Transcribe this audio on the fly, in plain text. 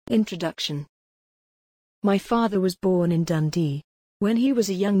Introduction. My father was born in Dundee. When he was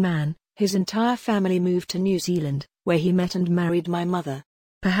a young man, his entire family moved to New Zealand, where he met and married my mother.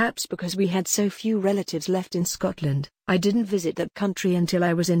 Perhaps because we had so few relatives left in Scotland, I didn't visit that country until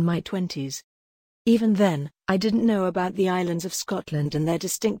I was in my 20s. Even then, I didn't know about the islands of Scotland and their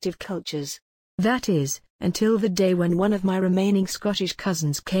distinctive cultures. That is, until the day when one of my remaining Scottish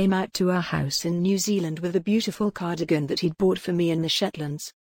cousins came out to our house in New Zealand with a beautiful cardigan that he'd bought for me in the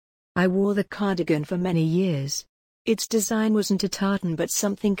Shetlands. I wore the cardigan for many years. Its design wasn't a tartan but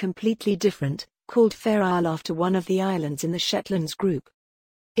something completely different, called Fair Isle after one of the islands in the Shetlands group.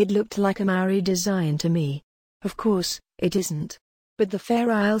 It looked like a Maori design to me. Of course, it isn't. But the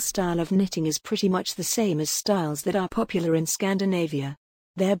Fair Isle style of knitting is pretty much the same as styles that are popular in Scandinavia.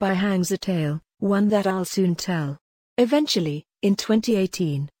 Thereby hangs a tale, one that I'll soon tell. Eventually, in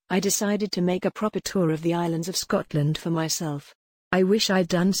 2018, I decided to make a proper tour of the islands of Scotland for myself. I wish I'd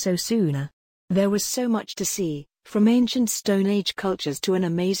done so sooner. There was so much to see, from ancient Stone Age cultures to an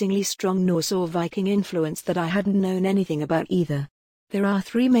amazingly strong Norse or Viking influence that I hadn't known anything about either. There are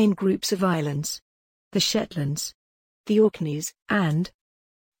three main groups of islands: the Shetlands, the Orkneys, and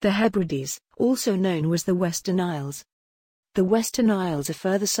the Hebrides, also known as the Western Isles. The Western Isles are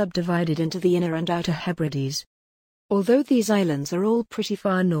further subdivided into the Inner and Outer Hebrides. Although these islands are all pretty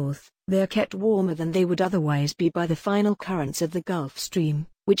far north, they are kept warmer than they would otherwise be by the final currents of the Gulf Stream,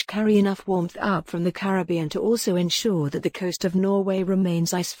 which carry enough warmth up from the Caribbean to also ensure that the coast of Norway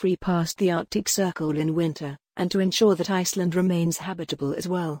remains ice-free past the Arctic Circle in winter, and to ensure that Iceland remains habitable as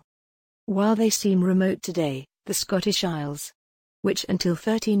well. While they seem remote today, the Scottish Isles, which until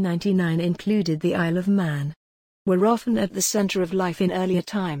 1399 included the Isle of Man, were often at the center of life in earlier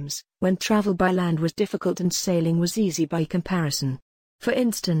times, when travel by land was difficult and sailing was easy by comparison. For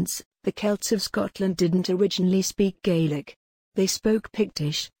instance, the Celts of Scotland didn't originally speak Gaelic. They spoke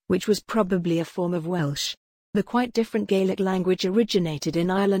Pictish, which was probably a form of Welsh. The quite different Gaelic language originated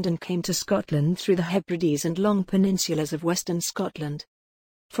in Ireland and came to Scotland through the Hebrides and long peninsulas of western Scotland.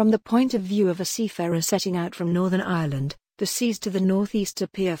 From the point of view of a seafarer setting out from Northern Ireland, the seas to the northeast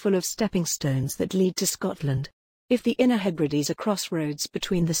appear full of stepping stones that lead to Scotland. If the Inner Hebrides are crossroads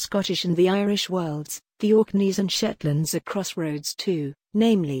between the Scottish and the Irish worlds, the Orkneys and Shetlands are crossroads too,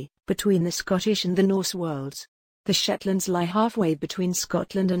 namely, between the Scottish and the Norse worlds. The Shetlands lie halfway between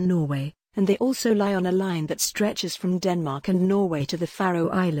Scotland and Norway, and they also lie on a line that stretches from Denmark and Norway to the Faroe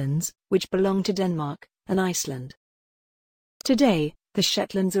Islands, which belong to Denmark and Iceland. Today, the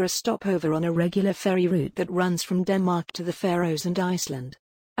Shetlands are a stopover on a regular ferry route that runs from Denmark to the Faroes and Iceland.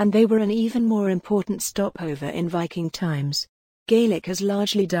 And they were an even more important stopover in Viking times. Gaelic has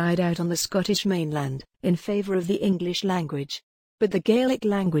largely died out on the Scottish mainland, in favour of the English language. But the Gaelic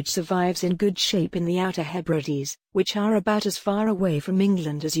language survives in good shape in the Outer Hebrides, which are about as far away from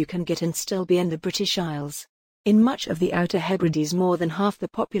England as you can get and still be in the British Isles. In much of the Outer Hebrides more than half the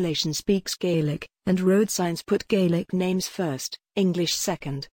population speaks Gaelic, and road signs put Gaelic names first, English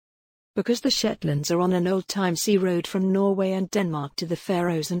second. Because the Shetlands are on an old-time sea road from Norway and Denmark to the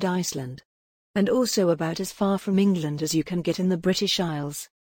Faroes and Iceland, and also about as far from England as you can get in the British Isles,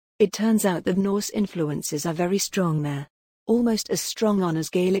 it turns out that Norse influences are very strong there. Almost as strong on as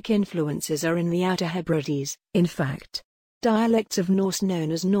Gaelic influences are in the Outer Hebrides. In fact, dialects of Norse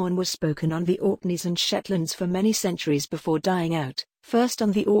known as Norn were spoken on the Orkneys and Shetlands for many centuries before dying out, first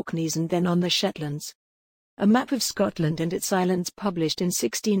on the Orkneys and then on the Shetlands. A map of Scotland and its islands published in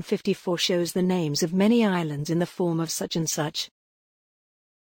 1654 shows the names of many islands in the form of such and such.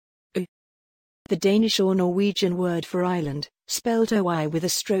 The Danish or Norwegian word for island, spelled OI with a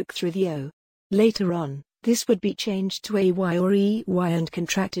stroke through the O. Later on, this would be changed to AY or EY and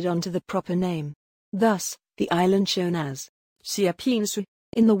contracted onto the proper name. Thus, the island shown as Siapinsø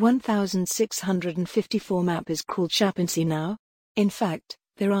in the 1654 map is called Chapinsea now. In fact,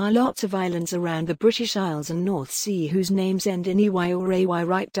 there are lots of islands around the British Isles and North Sea whose names end in EY or AY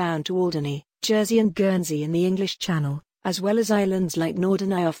right down to Alderney, Jersey and Guernsey in the English Channel, as well as islands like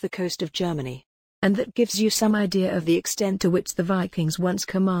Norderney off the coast of Germany. And that gives you some idea of the extent to which the Vikings once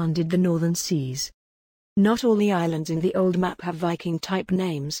commanded the northern seas. Not all the islands in the old map have Viking-type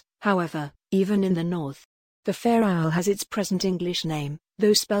names, however, even in the north. The Fair Isle has its present English name,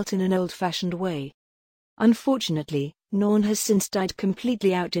 though spelt in an old-fashioned way. Unfortunately, Norn has since died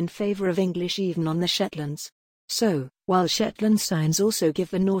completely out in favour of English even on the Shetlands. So, while Shetland signs also give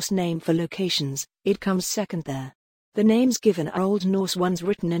the Norse name for locations, it comes second there. The names given are Old Norse ones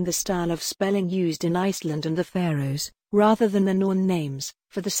written in the style of spelling used in Iceland and the Faroes, rather than the Norn names,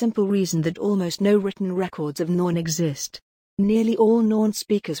 for the simple reason that almost no written records of Norn exist. Nearly all Norn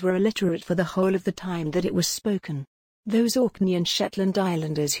speakers were illiterate for the whole of the time that it was spoken. Those Orkney and Shetland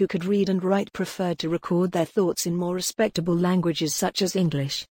Islanders who could read and write preferred to record their thoughts in more respectable languages such as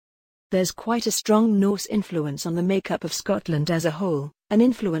English. There's quite a strong Norse influence on the makeup of Scotland as a whole, an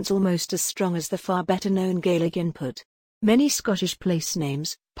influence almost as strong as the far better-known Gaelic input. Many Scottish place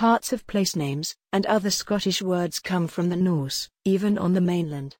names, parts of place names, and other Scottish words come from the Norse, even on the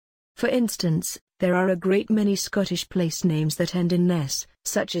mainland. For instance, there are a great many Scottish place names that end in ness,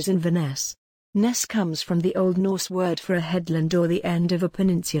 such as Inverness. Ness comes from the Old Norse word for a headland or the end of a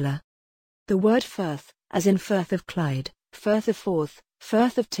peninsula. The word Firth, as in Firth of Clyde, Firth of Forth,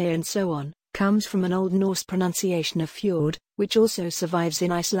 Firth of Tay and so on, comes from an Old Norse pronunciation of fjord, which also survives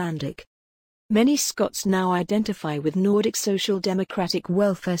in Icelandic. Many Scots now identify with Nordic social democratic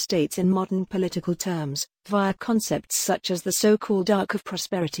welfare states in modern political terms, via concepts such as the so-called Ark of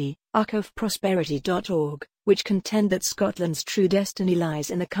Prosperity, arkofprosperity.org, which contend that Scotland's true destiny lies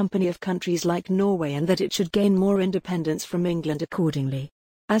in the company of countries like Norway and that it should gain more independence from England accordingly.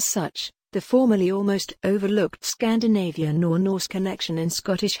 As such, the formerly almost overlooked Scandinavian or Norse connection in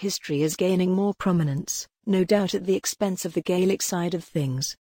Scottish history is gaining more prominence, no doubt at the expense of the Gaelic side of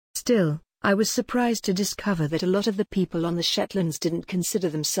things. Still, I was surprised to discover that a lot of the people on the Shetlands didn't consider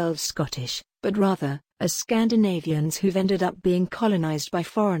themselves Scottish, but rather, as Scandinavians who've ended up being colonized by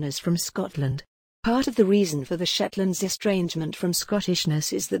foreigners from Scotland. Part of the reason for the Shetlands' estrangement from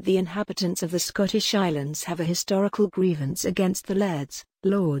Scottishness is that the inhabitants of the Scottish Islands have a historical grievance against the lairds,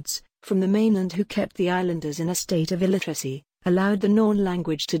 lords, from the mainland who kept the islanders in a state of illiteracy, allowed the Norn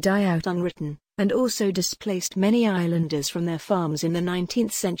language to die out unwritten, and also displaced many islanders from their farms in the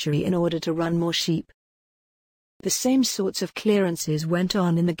 19th century in order to run more sheep. The same sorts of clearances went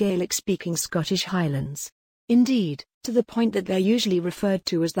on in the Gaelic-speaking Scottish Highlands. Indeed, to the point that they're usually referred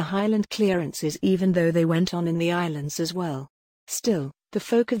to as the Highland clearances even though they went on in the islands as well. Still, the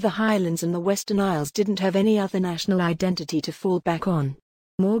folk of the Highlands and the Western Isles didn't have any other national identity to fall back on.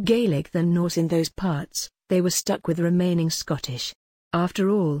 More Gaelic than Norse in those parts, they were stuck with remaining Scottish. After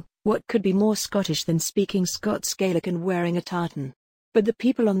all, what could be more Scottish than speaking Scots Gaelic and wearing a tartan? But the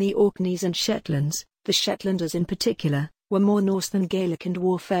people on the Orkneys and Shetlands, the Shetlanders in particular, were more Norse than Gaelic and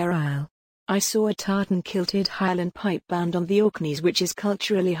wore fair Isle. I saw a tartan-kilted Highland pipe band on the Orkneys which is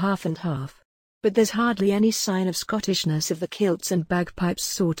culturally half and half. But there's hardly any sign of Scottishness of the kilts and bagpipes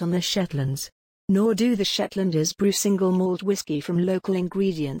sort on the Shetlands. Nor do the Shetlanders brew single malt whisky from local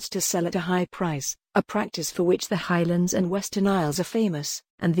ingredients to sell at a high price, a practice for which the Highlands and Western Isles are famous,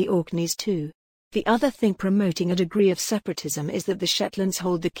 and the Orkneys too. The other thing promoting a degree of separatism is that the Shetlands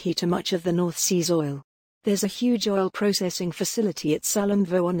hold the key to much of the North Sea's oil. There's a huge oil processing facility at Sullom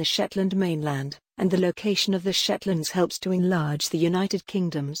on the Shetland mainland, and the location of the Shetlands helps to enlarge the United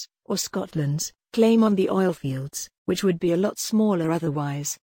Kingdom's, or Scotland's, claim on the oil fields, which would be a lot smaller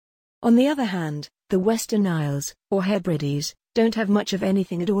otherwise. On the other hand, the Western Isles, or Hebrides, don't have much of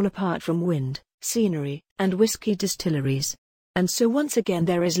anything at all apart from wind, scenery, and whisky distilleries. And so once again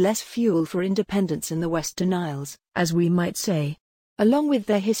there is less fuel for independence in the Western Isles, as we might say. Along with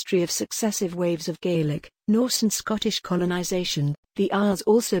their history of successive waves of Gaelic, Norse and Scottish colonization, the Isles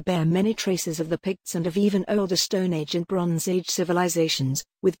also bear many traces of the Picts and of even older Stone Age and Bronze Age civilizations,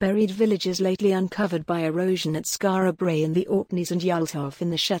 with buried villages lately uncovered by erosion at Skara Brae in the Orkneys and Yalthoff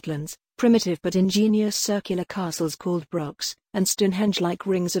in the Shetlands, primitive but ingenious circular castles called brocks, and Stonehenge-like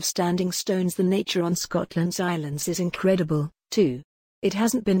rings of standing stones. The nature on Scotland's islands is incredible, too. It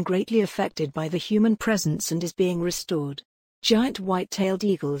hasn't been greatly affected by the human presence and is being restored. Giant white-tailed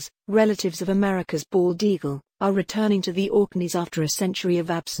eagles, relatives of America's bald eagle, are returning to the Orkneys after a century of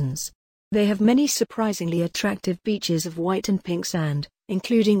absence. They have many surprisingly attractive beaches of white and pink sand,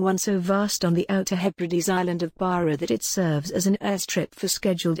 including one so vast on the outer Hebrides island of Barra that it serves as an airstrip for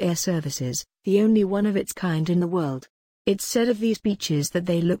scheduled air services, the only one of its kind in the world. It's said of these beaches that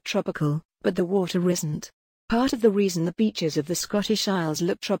they look tropical, but the water isn't. Part of the reason the beaches of the Scottish Isles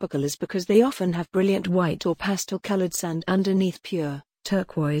look tropical is because they often have brilliant white or pastel-coloured sand underneath pure,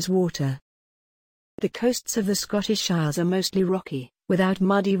 turquoise water. The coasts of the Scottish Isles are mostly rocky, without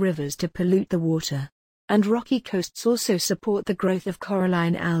muddy rivers to pollute the water. And rocky coasts also support the growth of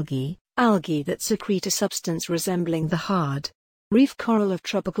coralline algae that secrete a substance resembling the hard reef coral of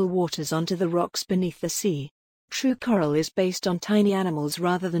tropical waters onto the rocks beneath the sea. True coral is based on tiny animals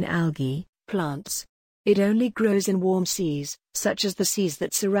rather than algae, plants. It only grows in warm seas, such as the seas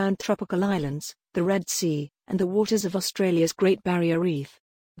that surround tropical islands, the Red Sea, and the waters of Australia's Great Barrier Reef.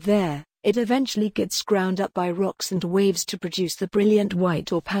 There, it eventually gets ground up by rocks and waves to produce the brilliant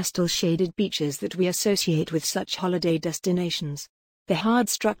white or pastel-shaded beaches that we associate with such holiday destinations. The hard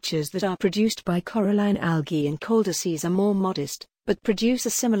structures that are produced by coralline algae in colder seas are more modest, but produce a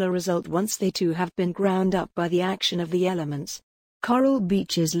similar result once they too have been ground up by the action of the elements. Coral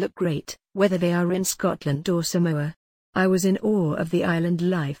beaches look great, whether they are in Scotland or Samoa. I was in awe of the island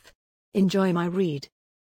life. Enjoy my read.